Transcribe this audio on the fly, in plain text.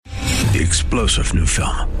The explosive new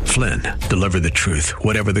film, Flynn, deliver the truth,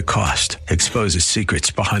 whatever the cost, exposes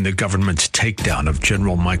secrets behind the government's takedown of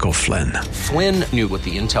General Michael Flynn. Flynn knew what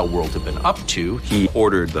the intel world had been up to. He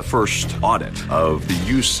ordered the first audit of the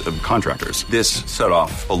use of contractors. This set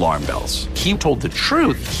off alarm bells. He told the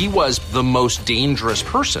truth. He was the most dangerous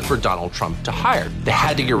person for Donald Trump to hire. They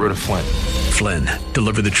had to get rid of Flynn. Flynn,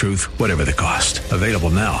 deliver the truth, whatever the cost. Available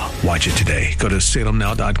now. Watch it today. Go to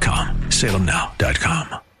salemnow.com.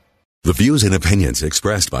 salemnow.com. The views and opinions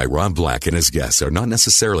expressed by Rob Black and his guests are not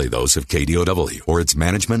necessarily those of KDOW or its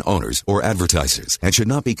management, owners, or advertisers and should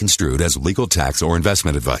not be construed as legal, tax, or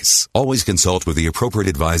investment advice. Always consult with the appropriate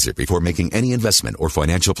advisor before making any investment or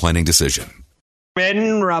financial planning decision.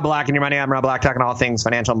 Rob Black and your money. I'm Rob Black, talking all things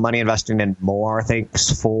financial, money, investing, and more.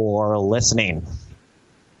 Thanks for listening.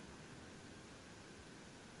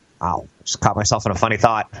 Wow, just caught myself in a funny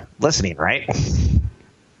thought. Listening, right?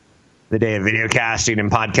 The day of video casting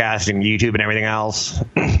and podcasting, YouTube and everything else.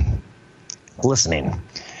 Listening.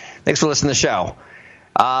 Thanks for listening to the show.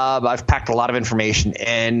 I've packed a lot of information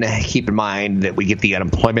in. Keep in mind that we get the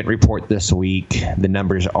unemployment report this week. The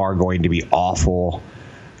numbers are going to be awful.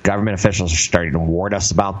 Government officials are starting to warn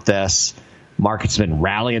us about this. Markets have been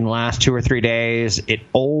rallying the last 2 or 3 days. It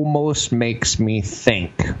almost makes me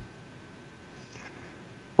think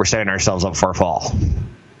we're setting ourselves up for a fall.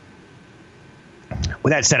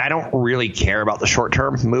 With that said, I don't really care about the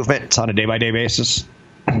short-term movements on a day-by-day basis.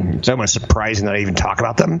 It's almost surprising that I even talk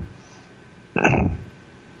about them. But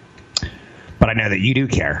I know that you do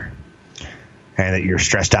care. And that you're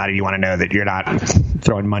stressed out and you want to know that you're not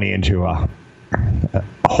throwing money into a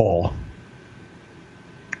hole.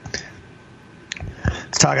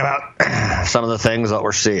 Let's talk about some of the things that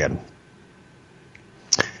we're seeing.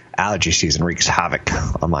 Allergy season wreaks havoc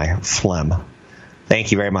on my phlegm.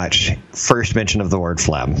 Thank you very much. First mention of the word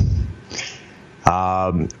phlegm.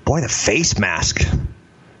 Boy, the face mask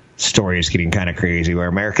story is getting kind of crazy, where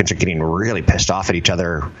Americans are getting really pissed off at each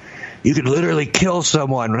other. You could literally kill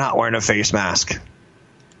someone not wearing a face mask.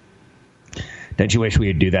 Don't you wish we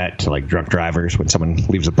would do that to like drunk drivers when someone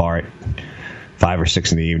leaves a bar at 5 or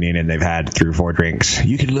 6 in the evening and they've had 3 or 4 drinks?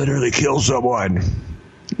 You could literally kill someone.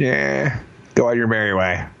 Yeah, go on your merry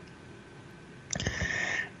way.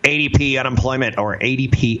 ADP unemployment, or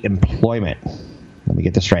ADP employment. Let me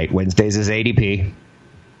get this right. Wednesdays is ADP.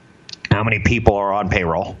 How many people are on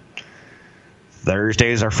payroll?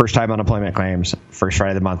 Thursdays are first-time unemployment claims. First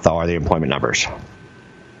Friday of the month are the employment numbers.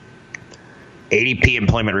 ADP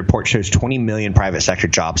employment report shows 20 million private sector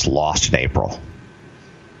jobs lost in April.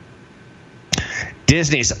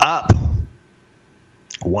 Disney's up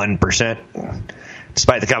 1%.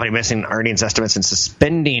 Despite the company missing earnings estimates and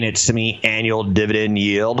suspending its semi-annual dividend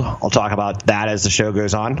yield. I'll talk about that as the show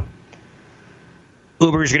goes on.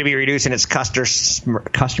 Uber is going to be reducing its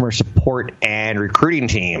customer support and recruiting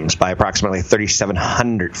teams by approximately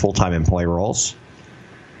 3,700 full-time employee roles.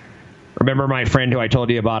 Remember my friend who I told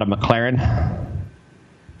you about, a McLaren?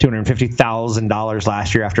 $250,000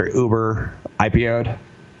 last year after Uber IPO'd.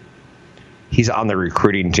 He's on the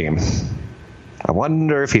recruiting team. I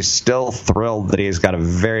wonder if he's still thrilled that he's got a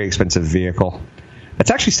very expensive vehicle that's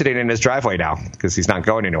actually sitting in his driveway now because he's not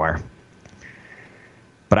going anywhere.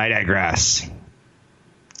 But I digress.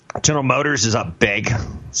 General Motors is up big,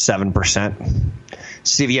 7%.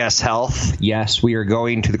 CVS Health, yes, we are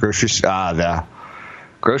going to the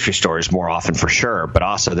grocery stores more often for sure, but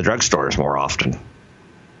also the drugstores more often.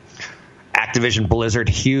 Activision Blizzard,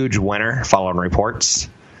 huge winner, following reports.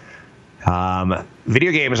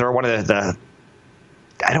 Video games are one of the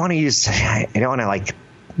I don't want to like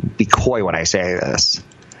be coy when I say this.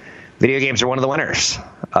 Video games are one of the winners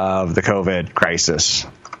of the COVID crisis.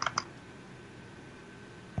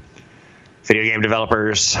 Video game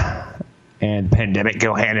developers and pandemic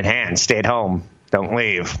go hand in hand. Stay at home. Don't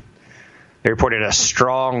leave. They reported a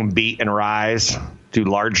strong beat and rise due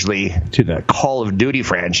largely to the Call of Duty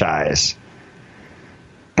franchise.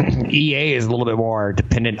 EA is a little bit more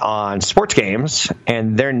dependent on sports games,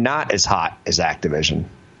 and they're not as hot as Activision.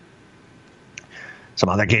 Some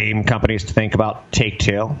other game companies to think about: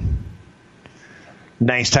 Take-Two.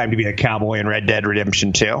 Nice time to be a cowboy in Red Dead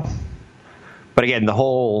Redemption 2. But again, the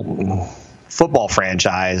whole football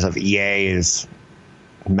franchise of EA is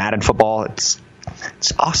Madden football. It's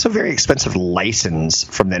also a very expensive license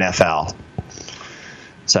from the NFL.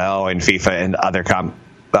 So, in FIFA and other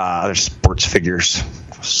sports figures,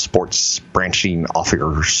 sports branching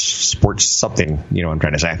offers, sports something, you know what I'm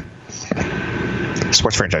trying to say.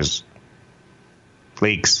 Sports franchise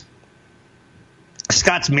leagues.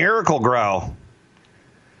 Scotts Miracle-Gro.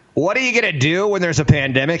 What are you going to do when there's a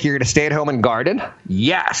pandemic? You're going to stay at home and garden?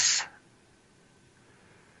 Yes.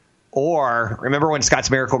 Or remember when Scott's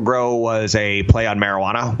Miracle-Gro was a play on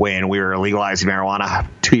marijuana when we were legalizing marijuana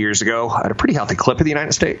 2 years ago at a pretty healthy clip in the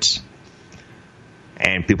United States?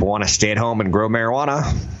 And people want to stay at home and grow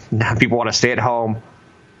marijuana. Now people want to stay at home,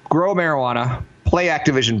 grow marijuana, play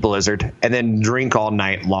Activision Blizzard, and then drink all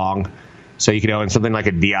night long so you can own something like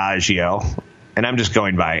a Diageo. And I'm just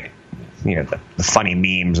going by, the funny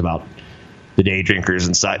memes about the day drinkers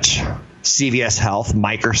and such. CVS Health,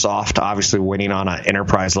 Microsoft obviously winning on an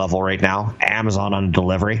enterprise level right now. Amazon on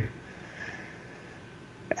delivery.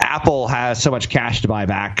 Apple has so much cash to buy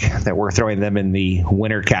back that we're throwing them in the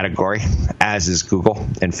winner category, as is Google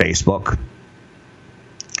and Facebook.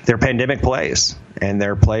 They're pandemic plays, and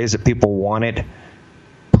they're plays that people wanted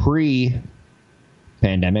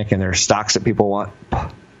pre-pandemic, and they're stocks that people want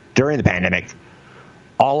during the pandemic.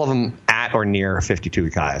 All of them at or near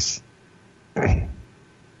 52-week highs.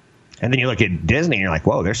 And then you look at Disney and you're like,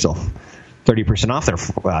 whoa, they're still 30% off their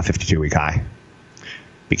 52-week high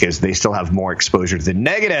because they still have more exposure to the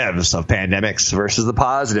negatives of pandemics versus the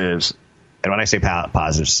positives. And when I say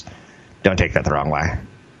positives, don't take that the wrong way.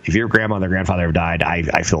 If your grandmother or grandfather have died,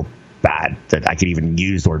 I feel bad that I could even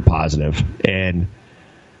use the word positive in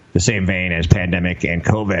the same vein as pandemic and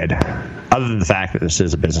COVID, other than the fact that this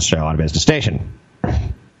is a business show on a business station.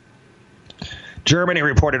 Germany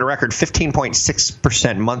reported a record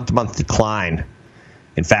 15.6% month-to-month decline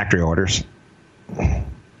in factory orders.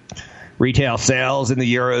 Retail sales in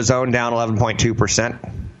the Eurozone down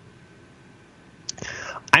 11.2%.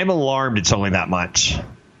 I'm alarmed it's only that much.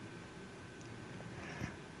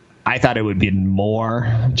 I thought it would be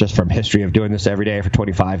more just from history of doing this every day for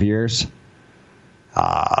 25 years.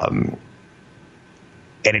 And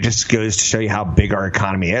it just goes to show you how big our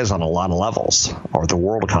economy is on a lot of levels, or the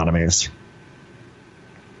world economy is.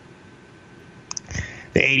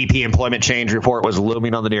 The ADP employment change report was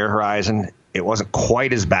looming on the near horizon. It wasn't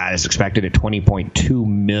quite as bad as expected at 20.2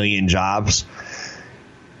 million jobs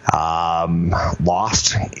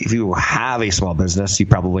lost. If you have a small business, you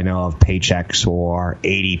probably know of Paychex or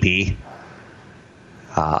ADP.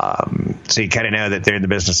 So you kind of know that they're in the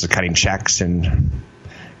business of cutting checks, and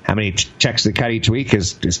how many checks they cut each week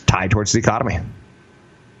is tied towards the economy.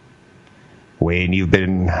 When you've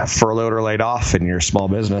been furloughed or laid off in your small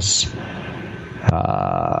business,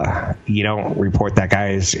 you don't report that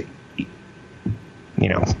guy's,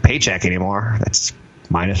 paycheck anymore. That's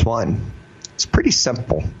 -1. It's pretty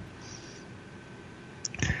simple.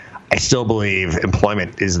 I still believe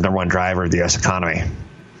employment is the number one driver of the U.S. economy.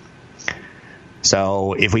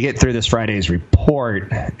 So if we get through this Friday's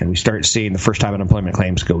report and we start seeing the first time unemployment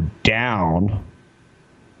claims go down,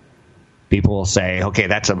 people will say, okay,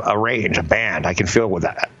 that's a range, a band. I can feel with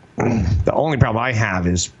that. The only problem I have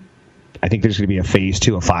is I think there's going to be a phase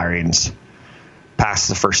 2 of firings past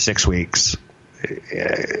the first 6 weeks.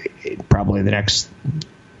 Probably the next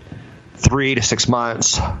 3 to 6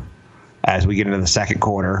 months as we get into the second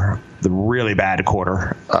quarter, the really bad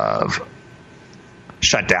quarter of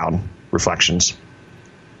shutdown reflections.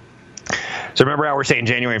 So remember how we're saying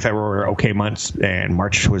January and February were okay months, and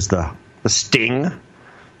March was the sting,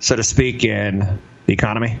 so to speak, in the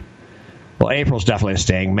economy? Well, April's definitely a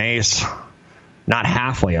sting. May's not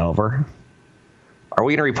halfway over. Are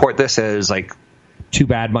we going to report this as like 2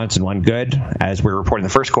 bad months and 1 good, as we're reporting the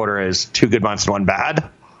first quarter as 2 good months and 1 bad?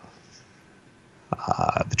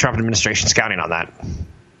 The Trump administration's counting on that.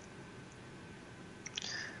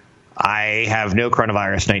 I have no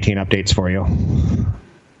coronavirus 19 updates for you.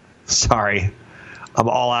 Sorry. I'm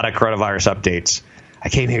all out of coronavirus updates. I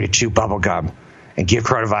came here to chew bubblegum and give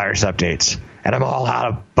coronavirus updates, and I'm all out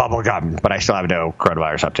of bubblegum, but I still have no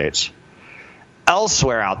coronavirus updates.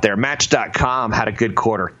 Elsewhere out there, Match.com had a good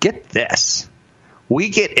quarter. Get this. We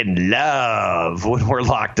get in love when we're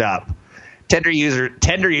locked up. Tender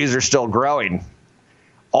user still growing.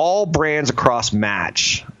 All brands across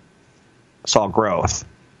Match saw growth.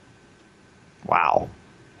 Wow.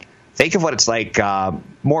 Think of what it's like.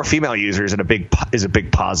 More female users is a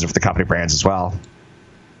big positive for the company brands as well.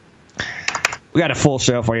 We got a full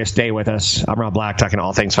show for you. Stay with us. I'm Rob Black, talking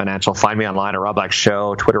all things financial. Find me online at Rob Black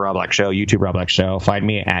Show, Twitter Rob Black Show, YouTube Rob Black Show. Find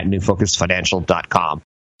me at newfocusfinancial.com.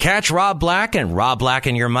 Catch Rob Black and Rob Black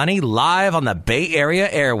and Your Money live on the Bay Area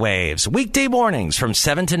airwaves, weekday mornings from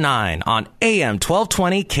 7 to 9 on AM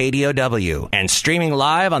 1220 KDOW and streaming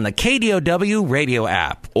live on the KDOW radio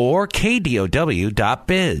app or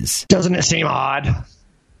KDOW.biz. Doesn't it seem odd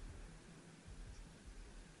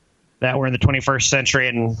that we're in the 21st century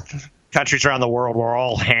and countries around the world were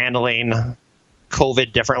all handling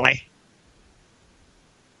COVID differently?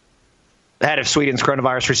 The head of Sweden's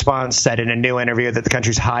coronavirus response said in a new interview that the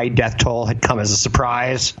country's high death toll had come as a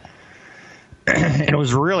surprise. And it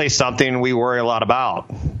was really something we worry a lot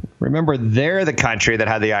about. Remember, they're the country that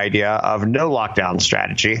had the idea of no lockdown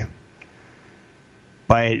strategy.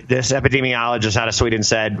 But this epidemiologist out of Sweden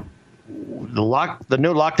said the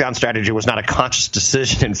no lockdown strategy was not a conscious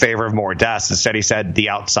decision in favor of more deaths. Instead, he said the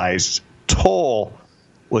outsized toll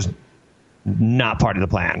was not part of the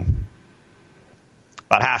plan.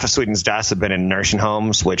 About half of Sweden's deaths have been in nursing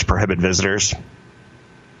homes, which prohibit visitors.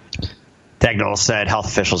 Tegnell said health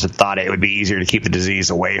officials had thought it would be easier to keep the disease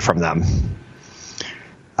away from them.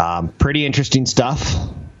 Pretty interesting stuff.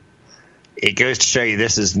 It goes to show you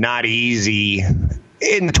this is not easy.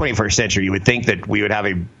 In the 21st century, you would think that we would have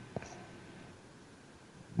a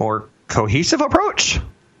more cohesive approach.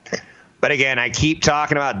 But again, I keep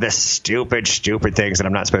talking about this stupid things that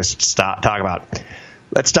I'm not supposed to stop talking about.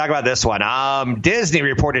 Let's talk about this one. Disney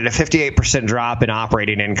reported a 58% drop in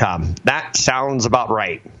operating income. That sounds about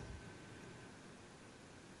right.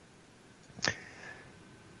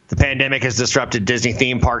 The pandemic has disrupted Disney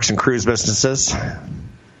theme parks and cruise businesses.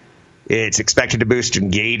 It's expected to boost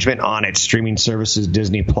engagement on its streaming services,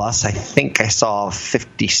 Disney Plus. I think I saw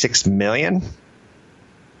 56 million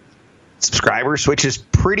subscribers, which is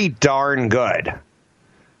pretty darn good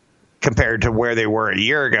compared to where they were a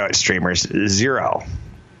year ago at streamers, 0.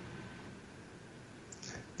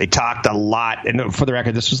 They talked a lot, and for the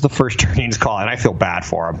record, this was the first earnings call, and I feel bad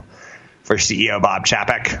for him, for CEO Bob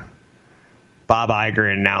Chapek. Bob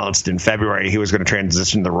Iger announced in February he was going to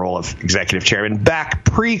transition the role of executive chairman back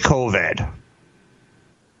pre-COVID.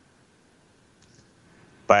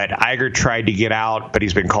 But Iger tried to get out, but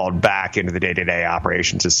he's been called back into the day-to-day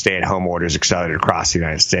operations as stay-at-home orders accelerated across the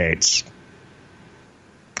United States.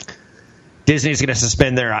 Disney's going to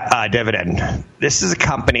suspend their dividend. This is a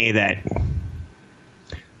company that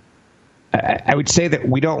I would say that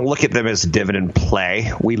we don't look at them as a dividend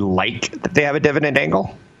play. We like that they have a dividend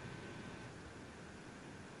angle.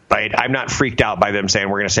 But I'm not freaked out by them saying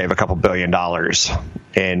we're going to save a couple $1 billion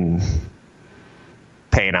in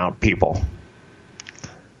paying out people.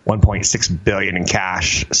 $1.6 billion in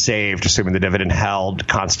cash saved, assuming the dividend held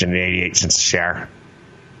constant at 88 cents a share.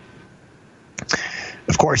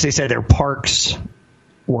 Of course, they said their parks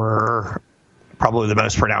were probably the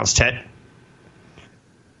most pronounced hit.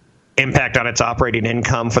 Impact on its operating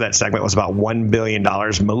income for that segment was about $1 billion,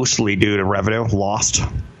 mostly due to revenue lost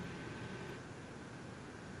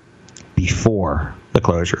before the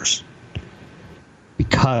closures.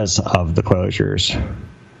 Because of the closures.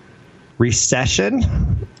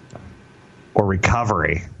 Recession or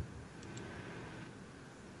recovery?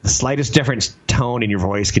 The slightest difference tone in your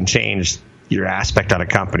voice can change your aspect on a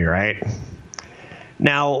company, right?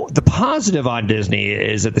 Now, the positive on Disney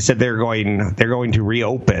is that they said they're going to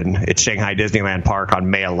reopen its Shanghai Disneyland Park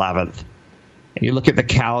on May 11th. And you look at the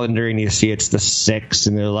calendar and you see it's the 6th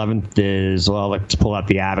and the 11th is, well, let's pull out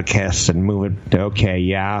the abacus and move it. Okay,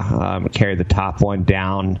 yeah, carry the top one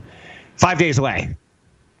down. 5 days away.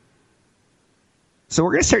 So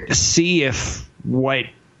we're going to start to see if what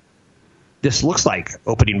this looks like,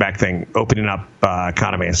 opening up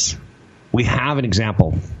economies. We have an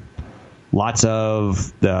example. Lots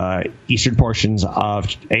of the eastern portions of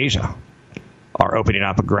Asia are opening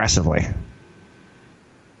up aggressively.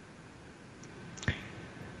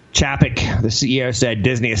 Chapek, the CEO, said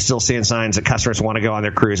Disney is still seeing signs that customers want to go on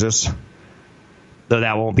their cruises, though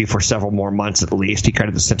that won't be for several more months at least. He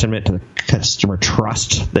credited the sentiment to the customer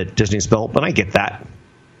trust that Disney's built, and I get that.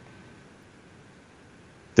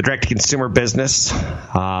 The direct-to-consumer business,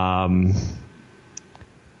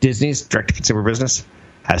 Disney's direct-to-consumer business,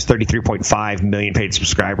 has 33.5 million paid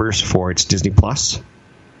subscribers for its Disney Plus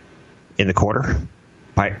in the quarter.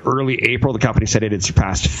 By early April, the company said it had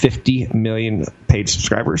surpassed 50 million paid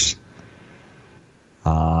subscribers.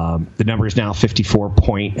 The number is now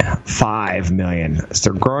 54.5 million.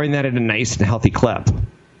 So they're growing that at a nice and healthy clip.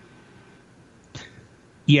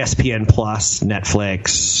 ESPN Plus,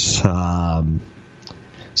 Netflix.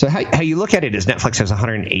 So how you look at it is Netflix has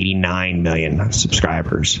 189 million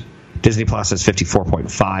subscribers. Disney Plus has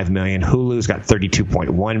 54.5 million. Hulu's got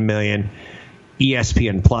 32.1 million.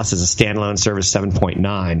 ESPN Plus is a standalone service,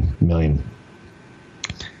 7.9 million.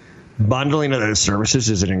 Bundling of those services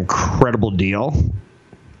is an incredible deal.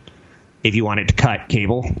 If you wanted to cut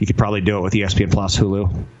cable, you could probably do it with ESPN Plus,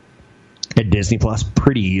 Hulu, and Disney Plus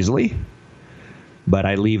pretty easily. But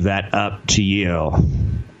I leave that up to you.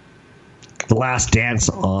 The Last Dance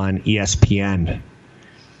on ESPN.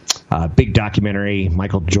 Big documentary,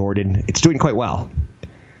 Michael Jordan. It's doing quite well.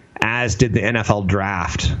 As did the NFL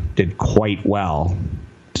draft. Did quite well.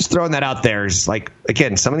 Just throwing that out there is like,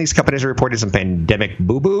 again, some of these companies are reporting some pandemic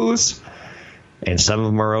boo-boos, and some of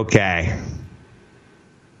them are okay.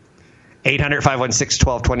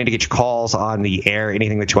 800-516-1220 to get your calls on the air.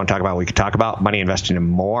 Anything that you want to talk about, we can talk about. Money investing and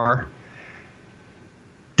more.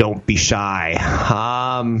 Don't be shy.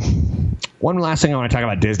 One last thing I want to talk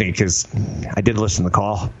about Disney, because I did listen to the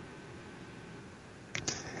call.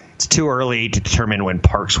 It's too early to determine when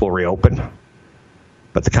parks will reopen,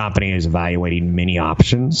 but the company is evaluating many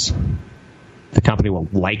options. The company will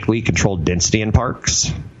likely control density in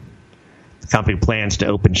parks. The company plans to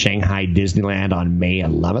open Shanghai Disneyland on May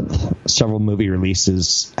 11th. Several movie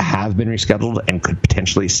releases have been rescheduled and could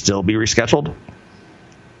potentially still be rescheduled.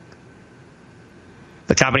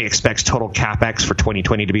 The company expects total CapEx for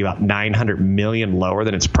 2020 to be about $900 million lower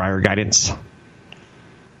than its prior guidance,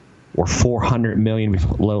 or $400 million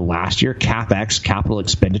below last year. CapEx, capital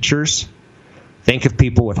expenditures. Think of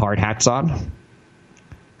people with hard hats on.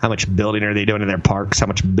 How much building are they doing in their parks? How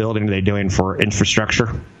much building are they doing for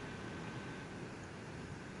infrastructure?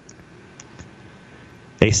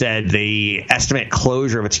 They said the estimate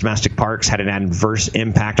closure of its domestic parks had an adverse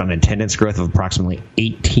impact on attendance growth of approximately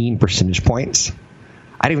 18 percentage points.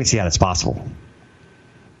 I didn't even see how that's possible.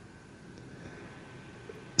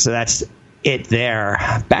 So that's it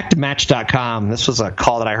there. Back to Match.com. This was a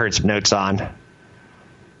call that I heard some notes on.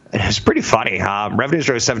 It was pretty funny. Revenues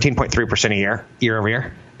rose 17.3% year over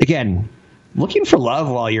year. Again, looking for love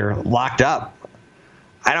while you're locked up.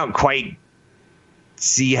 I don't quite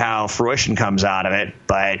see how fruition comes out of it,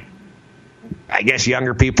 but I guess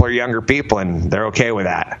younger people are younger people, and they're okay with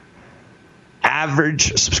that.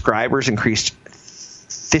 Average subscribers increased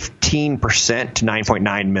 15% to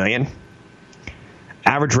 9.9 million.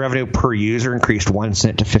 Average revenue per user increased 1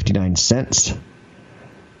 cent to 59 cents.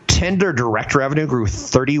 Tinder direct revenue grew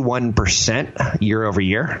 31% year over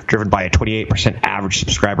year, driven by a 28% average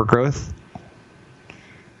subscriber growth.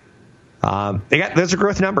 Those are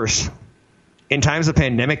growth numbers. In times of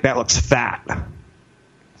pandemic, that looks fat. I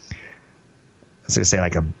was going to say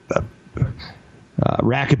like a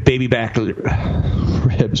rack of baby back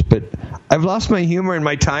ribs, but I've lost my humor and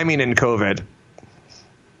my timing in COVID.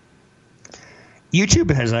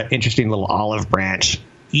 YouTube has an interesting little olive branch.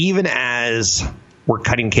 Even as we're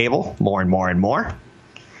cutting cable more and more and more,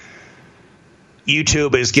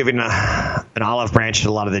 YouTube is giving an olive branch to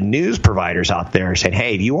a lot of the news providers out there, saying,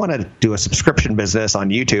 hey, if you want to do a subscription business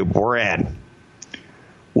on YouTube, we're in.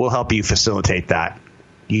 We'll help you facilitate that.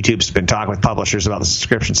 YouTube's been talking with publishers about the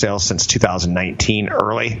subscription sales since 2019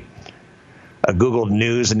 early. A Google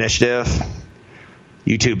News initiative.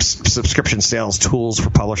 YouTube's subscription sales tools for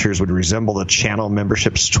publishers would resemble the channel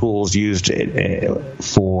memberships tools used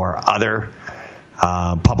for other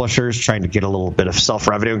publishers trying to get a little bit of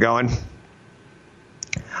self-revenue going.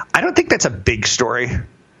 I don't think that's a big story.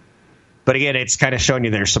 But again, it's kind of showing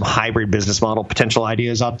you there's some hybrid business model potential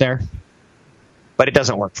ideas out there. But it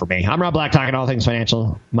doesn't work for me. I'm Rob Black, talking all things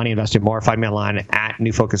financial, money, investing, more. Find me online at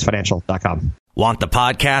newfocusfinancial.com. Want the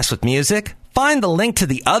podcast with music? Find the link to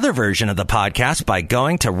the other version of the podcast by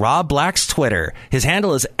going to Rob Black's Twitter. His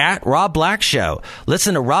handle is at Rob Black Show.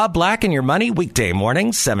 Listen to Rob Black and Your Money weekday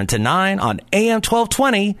mornings, 7 to 9 on AM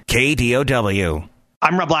 1220 KDOW.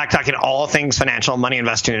 I'm Rob Black, talking all things financial, money,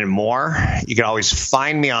 investing, and more. You can always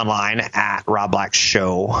find me online at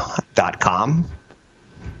robblackshow.com.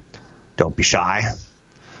 Don't be shy.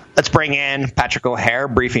 Let's bring in Patrick O'Hare,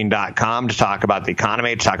 briefing.com, to talk about the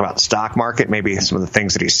economy, to talk about the stock market, maybe some of the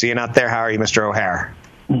things that he's seeing out there. How are you, Mr. O'Hare?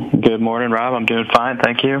 Good morning, Rob. I'm doing fine.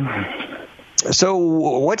 Thank you. So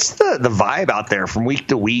what's the vibe out there from week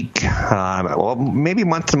to week? Well, maybe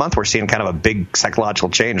month to month, we're seeing kind of a big psychological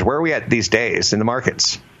change. Where are we at these days in the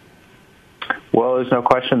markets? Well, there's no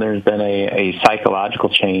question there's been a psychological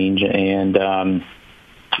change, and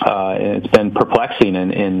it's been perplexing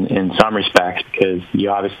in some respects, because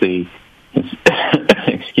you obviously,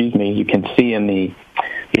 excuse me, you can see in the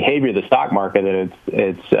behavior of the stock market that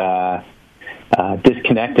it's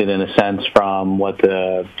disconnected in a sense from what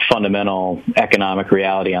the fundamental economic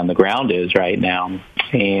reality on the ground is right now.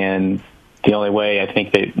 And the only way I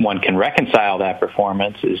think that one can reconcile that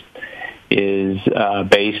performance is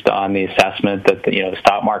based on the assessment that the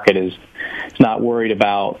stock market is not worried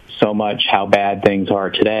about so much how bad things are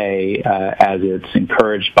today as it's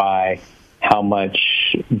encouraged by how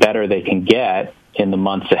much better they can get in the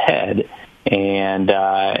months ahead, and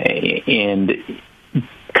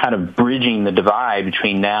kind of bridging the divide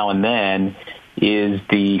between now and then is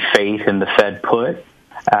the faith in the Fed put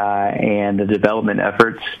and the development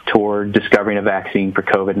efforts toward discovering a vaccine for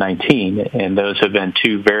COVID-19. And those have been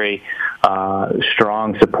two very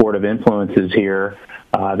strong supportive influences here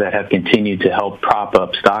that have continued to help prop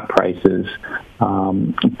up stock prices.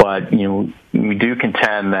 But we do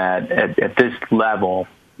contend that at this level,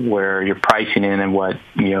 where you're pricing in and what,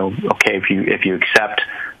 okay, if you accept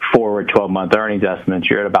forward 12-month earnings estimates,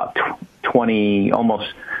 you're at about 20,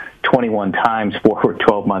 almost 21 times forward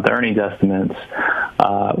 12-month earnings estimates,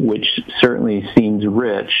 which certainly seems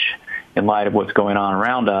rich in light of what's going on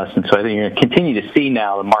around us. And so I think you're going to continue to see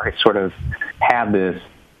now the market sort of have this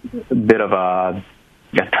bit of a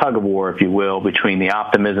tug of war, if you will, between the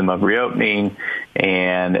optimism of reopening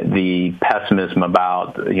and the pessimism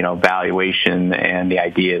about, valuation and the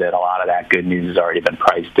idea that a lot of that good news has already been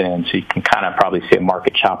priced in. So you can kind of probably see a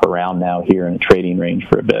market chop around now here in a trading range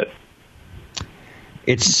for a bit.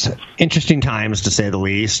 It's interesting times, to say the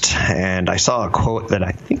least, and I saw a quote that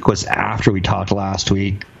I think was after we talked last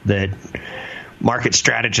week that market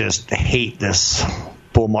strategists hate this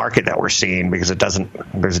bull market that we're seeing because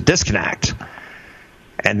there's a disconnect.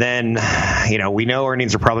 And then, we know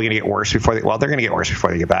earnings are probably going to get worse they're going to get worse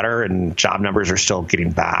before they get better, and job numbers are still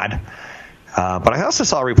getting bad. But I also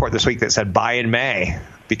saw a report this week that said buy in May,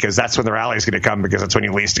 because that's when the rally is going to come, because that's when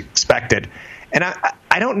you least expect it. And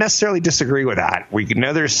I don't necessarily disagree with that. We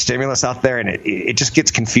know there's stimulus out there, and it just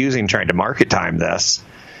gets confusing trying to market time this,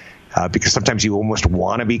 because sometimes you almost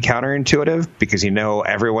want to be counterintuitive because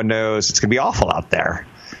everyone knows it's going to be awful out there.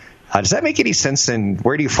 Does that make any sense? And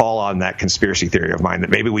where do you fall on that conspiracy theory of mine that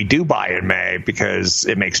maybe we do buy in May because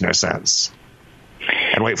it makes no sense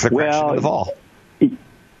and wait for the correction in the fall?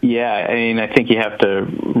 Yeah, I mean, I think you have to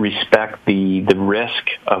respect the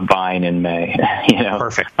risk of buying in May.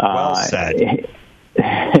 Perfect. Well said.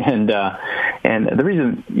 And the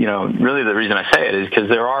reason, really the reason I say it is because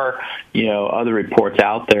there are, other reports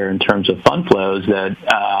out there in terms of fund flows that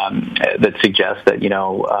suggest that,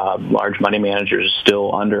 large money managers are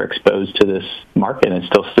still underexposed to this market and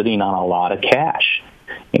still sitting on a lot of cash.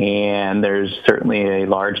 And there's certainly a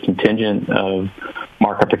large contingent of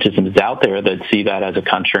market participants out there that see that as a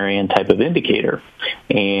contrarian type of indicator.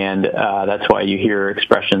 And that's why you hear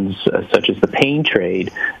expressions such as the pain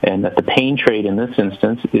trade, and that the pain trade in this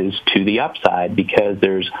instance is to the upside, because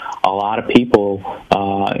there's a lot of people,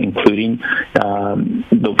 including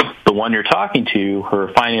the one you're talking to, who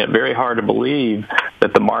are finding it very hard to believe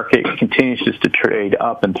that the market continues just to trade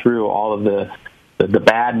up and through all of the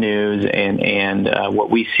bad news, and what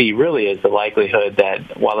we see really is the likelihood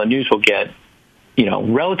that while the news will get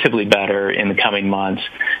relatively better in the coming months,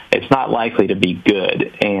 it's not likely to be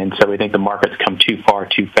good. And so we think the market's come too far,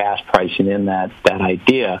 too fast pricing in that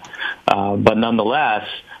idea. But nonetheless,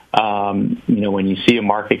 when you see a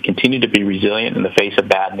market continue to be resilient in the face of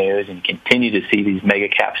bad news and continue to see these mega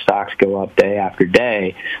cap stocks go up day after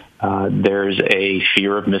day, there's a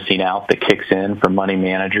fear of missing out that kicks in for money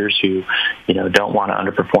managers who, don't want to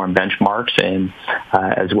underperform benchmarks, and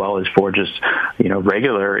as well as for just,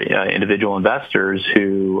 regular individual investors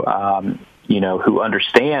who, who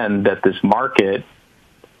understand that this market,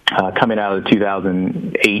 coming out of the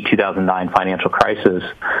 2008, 2009 financial crisis,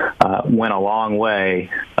 went a long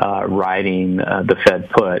way riding the Fed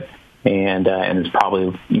put, and is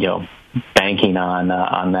probably, banking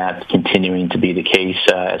on that continuing to be the case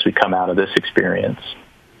as we come out of this experience.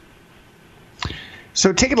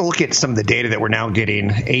 So taking a look at some of the data that we're now getting,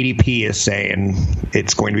 ADP is saying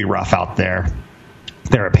it's going to be rough out there.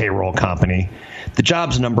 They're a payroll company. The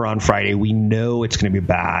jobs number on Friday, we know it's going to be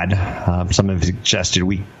bad. Some have suggested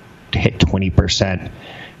we hit 20%,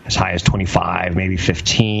 as high as 25, maybe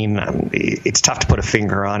 15. It's tough to put a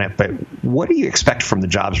finger on it, but what do you expect from the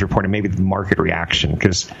jobs report and maybe the market reaction?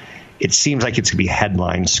 Because it seems like it's going to be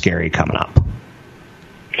headline scary coming up.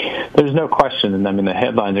 There's no question. I mean, the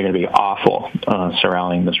headlines are going to be awful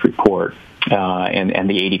surrounding this report. And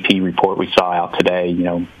the ADP report we saw out today,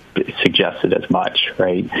 suggested as much,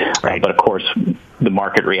 right? But of course, the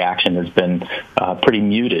market reaction has been pretty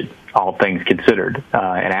muted, all things considered,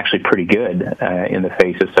 and actually pretty good in the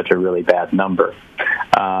face of such a really bad number.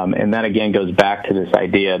 And that again goes back to this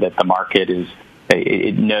idea that the market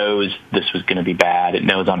it knows this was going to be bad. It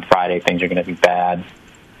knows on Friday things are going to be bad.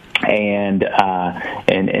 And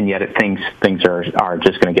yet it thinks things are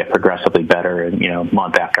just going to get progressively better,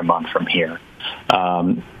 month after month from here.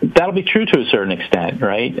 That'll be true to a certain extent,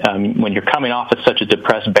 right? When you're coming off of such a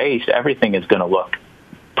depressed base, everything is going to look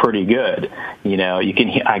pretty good.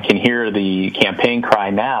 I can hear the campaign cry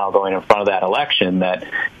now going in front of that election that,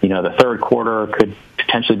 the third quarter could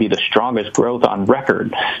potentially be the strongest growth on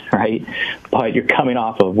record, right? But you're coming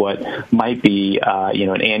off of what might be,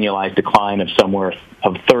 an annualized decline of somewhere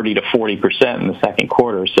 30 to 40% in the second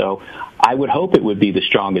quarter. So I would hope it would be the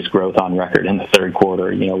strongest growth on record in the third quarter.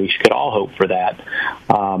 We could all hope for that.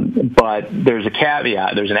 But there's a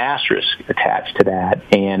caveat, there's an asterisk attached to that.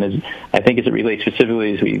 And I think as it relates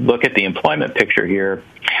specifically as we look at the employment picture here,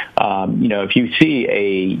 if you see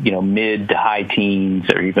a mid to high teens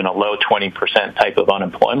or even a low 20% type of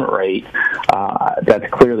unemployment rate,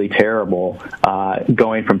 that's clearly terrible.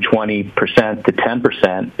 Going from 20% to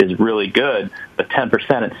 10% is really good, but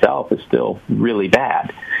 10% itself is still really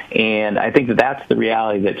bad. And I think that's the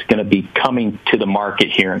reality that's going to be coming to the market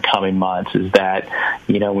here in coming months, is that,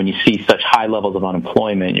 when you see such high levels of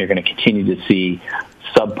unemployment, you're going to continue to see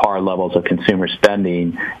subpar levels of consumer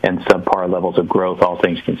spending and subpar levels of growth, all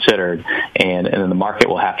things considered. And then the market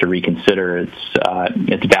will have to reconsider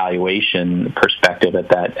its valuation perspective at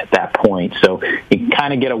that point. So you can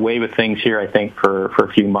kind of get away with things here, I think, for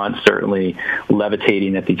a few months, certainly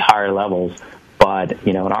levitating at these higher levels. But,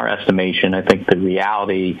 in our estimation, I think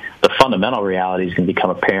the fundamental reality is going to become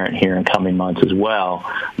apparent here in coming months as well,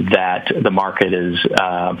 that the market is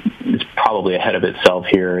probably ahead of itself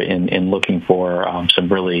here in looking for some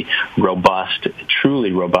really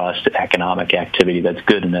truly robust economic activity that's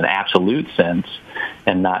good in an absolute sense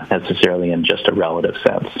and not necessarily in just a relative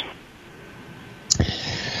sense.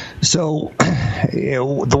 So,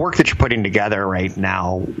 the work that you're putting together right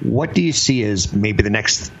now, what do you see as maybe the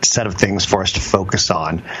next set of things for us to focus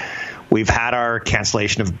on? We've had our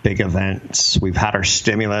cancellation of big events. We've had our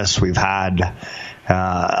stimulus. We've had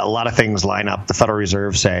a lot of things line up. The Federal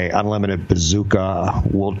Reserve say unlimited bazooka.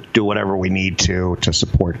 We'll do whatever we need to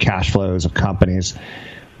support cash flows of companies.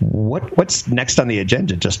 What's next on the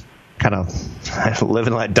agenda? Just kind of live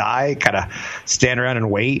and let die? Kind of stand around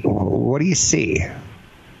and wait? What do you see?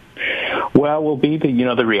 Well, will be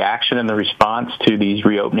the reaction and the response to these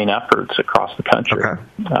reopening efforts across the country. Okay.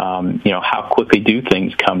 How quickly do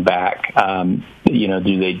things come back?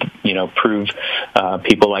 Do they prove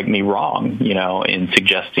people like me wrong? In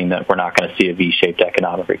suggesting that we're not going to see a V-shaped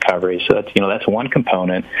economic recovery. So that's one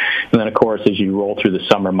component. And then of course, as you roll through the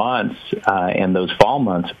summer months and those fall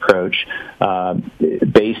months approach,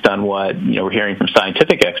 based on what we're hearing from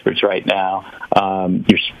scientific experts right now,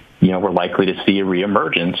 we're likely to see a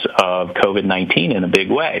reemergence of COVID-19 in a big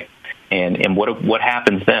way. And what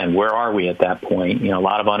happens then? Where are we at that point? A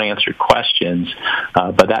lot of unanswered questions,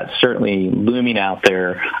 but that's certainly looming out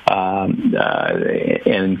there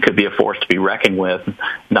and could be a force to be reckoned with,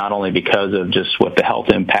 not only because of just what the health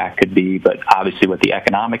impact could be, but obviously what the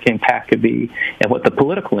economic impact could be and what the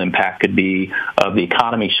political impact could be of the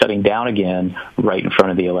economy shutting down again right in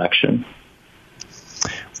front of the election.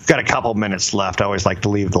 We've got a couple minutes left. I always like to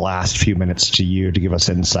leave the last few minutes to you to give us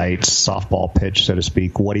insights, softball pitch, so to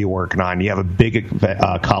speak. What are you working on? You have a big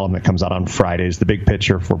column that comes out on Fridays, The Big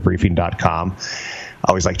Picture for Briefing.com. I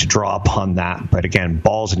always like to draw upon that. But again,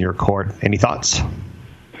 ball's in your court. Any thoughts?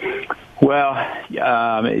 Well,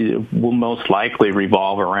 it will most likely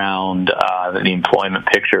revolve around the employment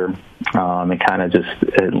picture. It kind of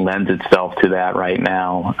it lends itself to that right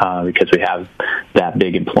now because we have that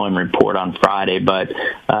big employment report on Friday. But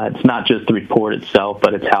it's not just the report itself,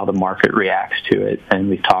 but it's how the market reacts to it. And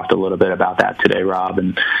we've talked a little bit about that today, Rob.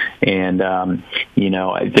 And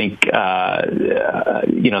I think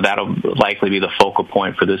that'll likely be the focal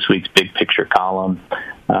point for this week's Big Picture column.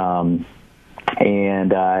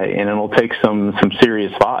 And it'll take some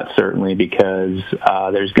serious thought, certainly, because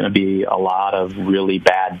there's going to be a lot of really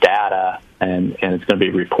bad data, and it's going to be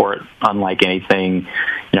a report unlike anything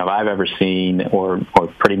I've ever seen or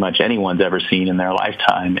pretty much anyone's ever seen in their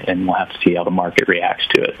lifetime, and we'll have to see how the market reacts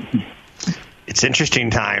to it. It's interesting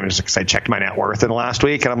times because I checked my net worth in the last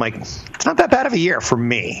week, and I'm like, it's not that bad of a year for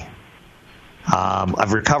me.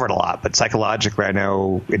 I've recovered a lot, but psychologically, I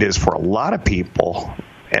know it is for a lot of people.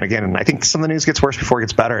 And again, I think some of the news gets worse before it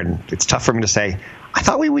gets better, and it's tough for me to say, I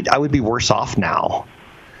thought I would be worse off now.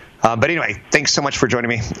 But anyway, thanks so much for joining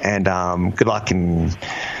me, and good luck, and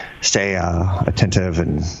stay attentive,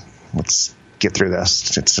 and let's get through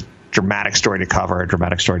this. It's a dramatic story to cover, a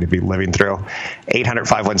dramatic story to be living through.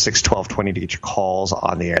 800-516-1220 to get your calls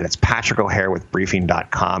on the air. That's Patrick O'Hare with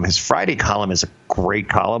Briefing.com. His Friday column is a great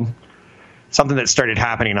column. Something that started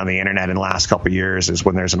happening on the internet in the last couple of years is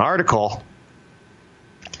when there's an article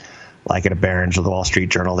like at a Barron's or the Wall Street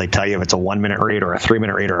Journal, they tell you if it's a 1-minute read or a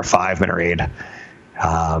 3-minute read or a 5-minute read.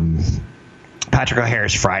 Patrick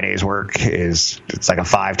O'Hare's Friday's work it's like a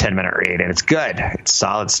 5-10 minute read, and it's good. It's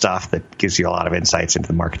solid stuff that gives you a lot of insights into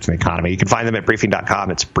the markets and the economy. You can find them at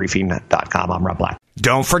Briefing.com. It's Briefing.com. I'm Rob Black.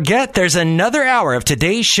 Don't forget, there's another hour of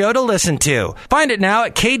today's show to listen to. Find it now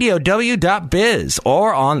at KDOW.biz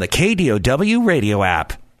or on the KDOW radio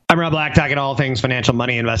app. I'm Rob Black, talking all things financial,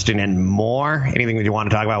 money, investing, and more. Anything that you want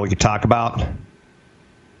to talk about, we could talk about.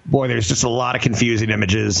 Boy, there's just a lot of confusing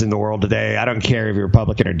images in the world today. I don't care if you're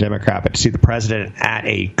Republican or Democrat, but to see the president at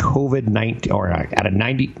a COVID-19 or at a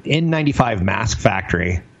N95 mask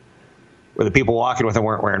factory where the people walking with it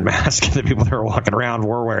weren't wearing masks and the people that were walking around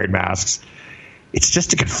were wearing masks. It's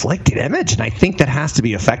just a conflicted image, and I think that has to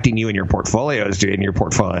be affecting you and your portfolios, and your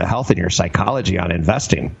portfolio health and your psychology on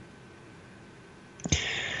investing.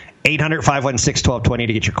 800-516-1220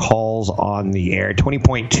 to get your calls on the air.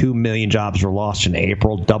 20.2 million jobs were lost in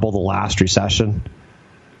April, double the last recession.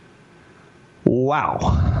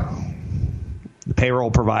 Wow. The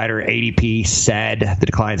payroll provider, ADP, said the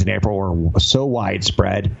declines in April were so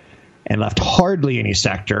widespread and left hardly any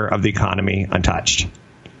sector of the economy untouched.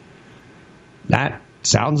 That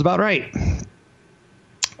sounds about right.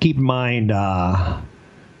 Keep in mind,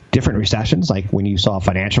 different recessions, like when you saw a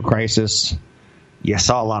financial crisis, you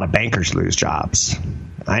saw a lot of bankers lose jobs.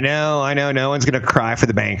 I know, no one's going to cry for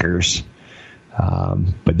the bankers.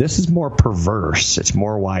 But this is more perverse. It's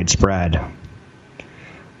more widespread.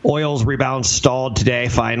 Oil's rebound stalled today,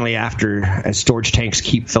 finally, as storage tanks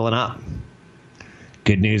keep filling up.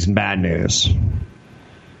 Good news and bad news.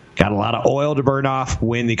 Got a lot of oil to burn off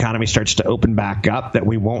when the economy starts to open back up that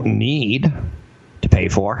we won't need to pay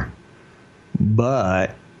for.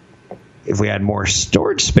 But if we had more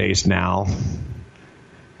storage space now,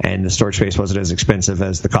 and the storage space wasn't as expensive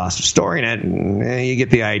as the cost of storing it, you get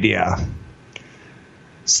the idea.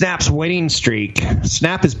 Snap's winning streak.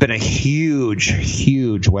 Snap has been a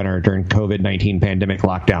huge winner during COVID-19 pandemic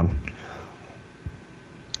lockdown.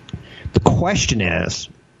 The question is,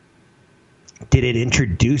 did it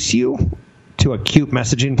introduce you to a cute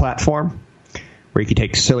messaging platform where you could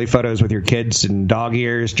take silly photos with your kids and dog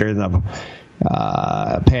ears during the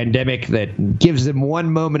pandemic that gives them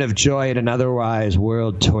one moment of joy in an otherwise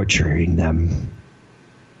world torturing them?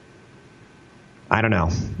 I don't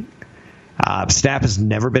know. Snap has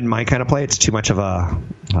never been my kind of play. It's too much of a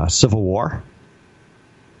civil war.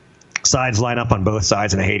 Sides line up on both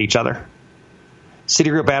sides and they hate each other.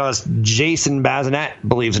 Citigroup analyst Jason Bazinet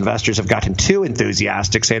believes investors have gotten too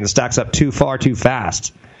enthusiastic, saying the stock's up too far too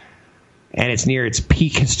fast, and it's near its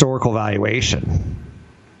peak historical valuation.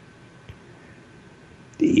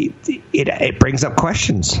 It brings up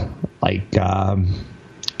questions like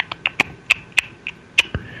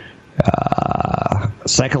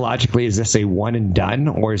psychologically, is this a one and done,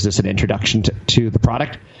 or is this an introduction to the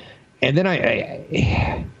product? And then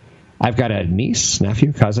I've got a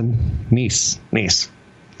nephew, cousin, niece.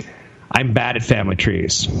 I'm bad at family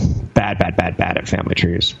trees. Bad at family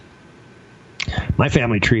trees. My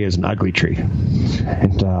family tree is an ugly tree.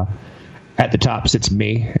 And at the top sits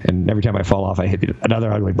me, and every time I fall off, I hit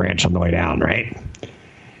another ugly branch on the way down, right?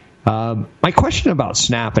 My question about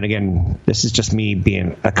Snap, and again, this is just me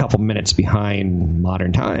being a couple minutes behind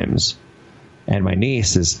modern times, and my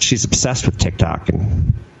niece she's obsessed with TikTok,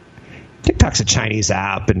 and TikTok's a Chinese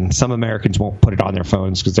app, and some Americans won't put it on their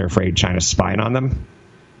phones because they're afraid China's spying on them.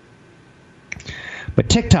 But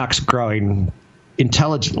TikTok's growing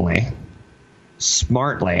intelligently,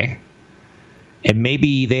 smartly, and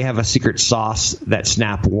maybe they have a secret sauce that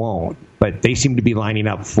Snap won't, but they seem to be lining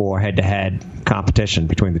up for head-to-head competition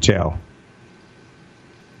between the two.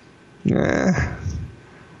 I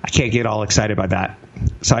can't get all excited by that,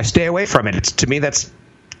 so I stay away from it. To me, that's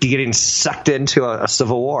getting sucked into a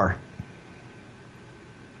civil war.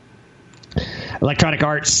 Electronic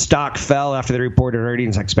Arts stock fell after they reported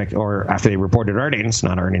earnings,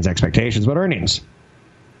 not earnings expectations, but earnings.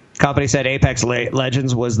 Company said Apex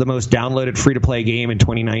Legends was the most downloaded free-to-play game in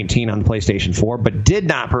 2019 on the PlayStation 4, but did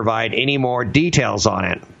not provide any more details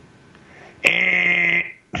on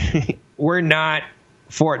it. We're not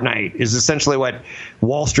Fortnite, is essentially what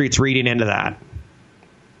Wall Street's reading into that.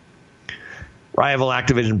 Rival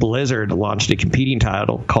Activision Blizzard launched a competing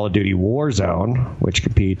title, Call of Duty Warzone, which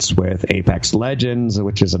competes with Apex Legends,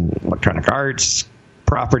 which is an Electronic Arts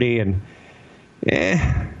property. And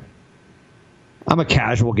I'm a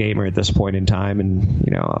casual gamer at this point in time, and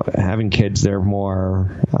having kids, they're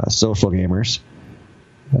more social gamers.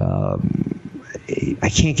 I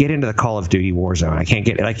can't get into the Call of Duty Warzone. I can't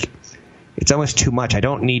get it's almost too much. I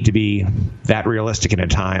don't need to be that realistic in a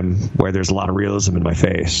time where there's a lot of realism in my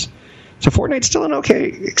face. So Fortnite's still an okay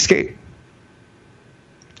escape.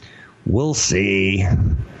 We'll see.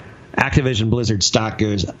 Activision Blizzard stock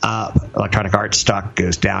goes up. Electronic Arts stock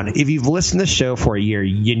goes down. If you've listened to the show for a year,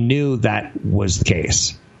 you knew that was the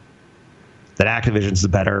case. That Activision's the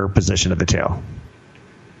better position of the two.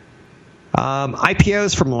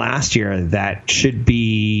 IPOs from last year that should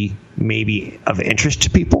be maybe of interest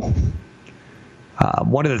to people.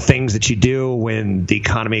 One of the things that you do when the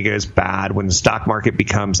economy goes bad, when the stock market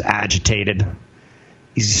becomes agitated,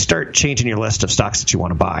 is you start changing your list of stocks that you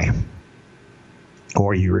want to buy.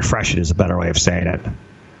 Or you refresh it is a better way of saying it.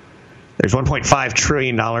 There's $1.5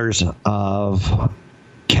 trillion of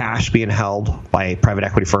cash being held by private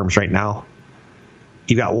equity firms right now.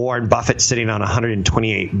 You've got Warren Buffett sitting on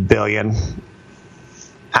 $128 billion.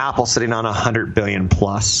 Apple sitting on $100 billion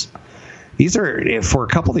plus. These are, for a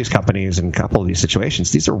couple of these companies and a couple of these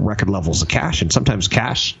situations, these are record levels of cash. And sometimes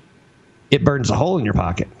cash, it burns a hole in your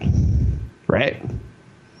pocket, right?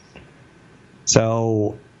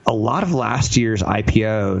 So a lot of last year's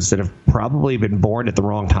IPOs that have probably been born at the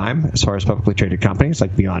wrong time as far as publicly traded companies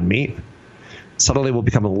like Beyond Meat suddenly will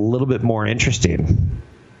become a little bit more interesting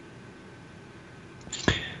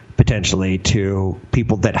potentially to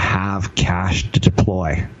people that have cash to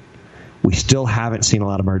deploy. We still haven't seen a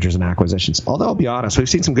lot of mergers and acquisitions. Although, I'll be honest, we've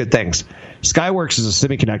seen some good things. Skyworks is a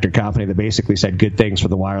semiconductor company that basically said good things for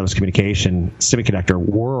the wireless communication semiconductor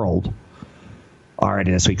world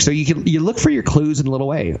already this week. So you look for your clues in a little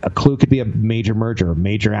way. A clue could be a major merger, a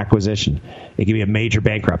major acquisition. It could be a major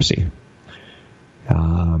bankruptcy.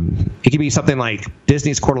 It could be something like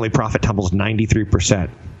Disney's quarterly profit tumbles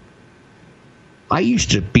 93%. I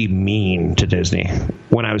used to be mean to Disney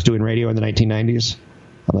when I was doing radio in the 1990s.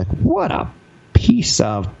 I'm like, what a piece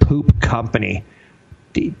of poop company.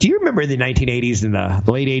 Do you remember in the 1980s and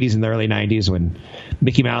the late 80s and the early 90s when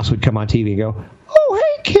Mickey Mouse would come on TV and go, oh,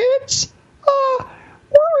 hey, kids,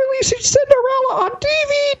 we're releasing Cinderella on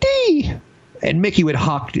DVD. And Mickey would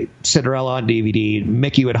hawk Cinderella on DVD.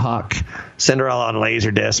 Mickey would hawk Cinderella on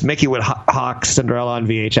Laserdisc. Mickey would hawk Cinderella on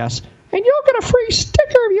VHS. And you'll get a free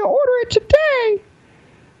sticker if you order it today.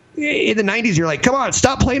 In the 90s, you're like, come on,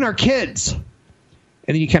 stop playing our kids.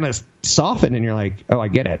 And then you kind of soften and you're like, oh, I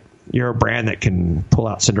get it. You're a brand that can pull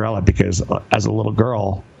out Cinderella because as a little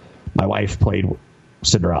girl, my wife played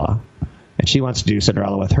Cinderella. And she wants to do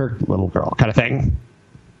Cinderella with her little girl kind of thing.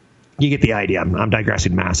 You get the idea. I'm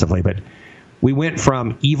digressing massively. But we went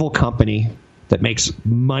from evil company that makes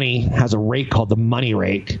money, has a rate called the money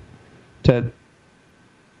rate, to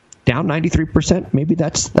down 93%. Maybe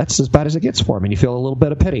that's as bad as it gets for them. And you feel a little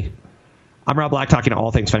bit of pity. I'm Rob Black, talking to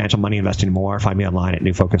all things financial, money, investing, and more. Find me online at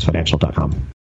newfocusfinancial.com.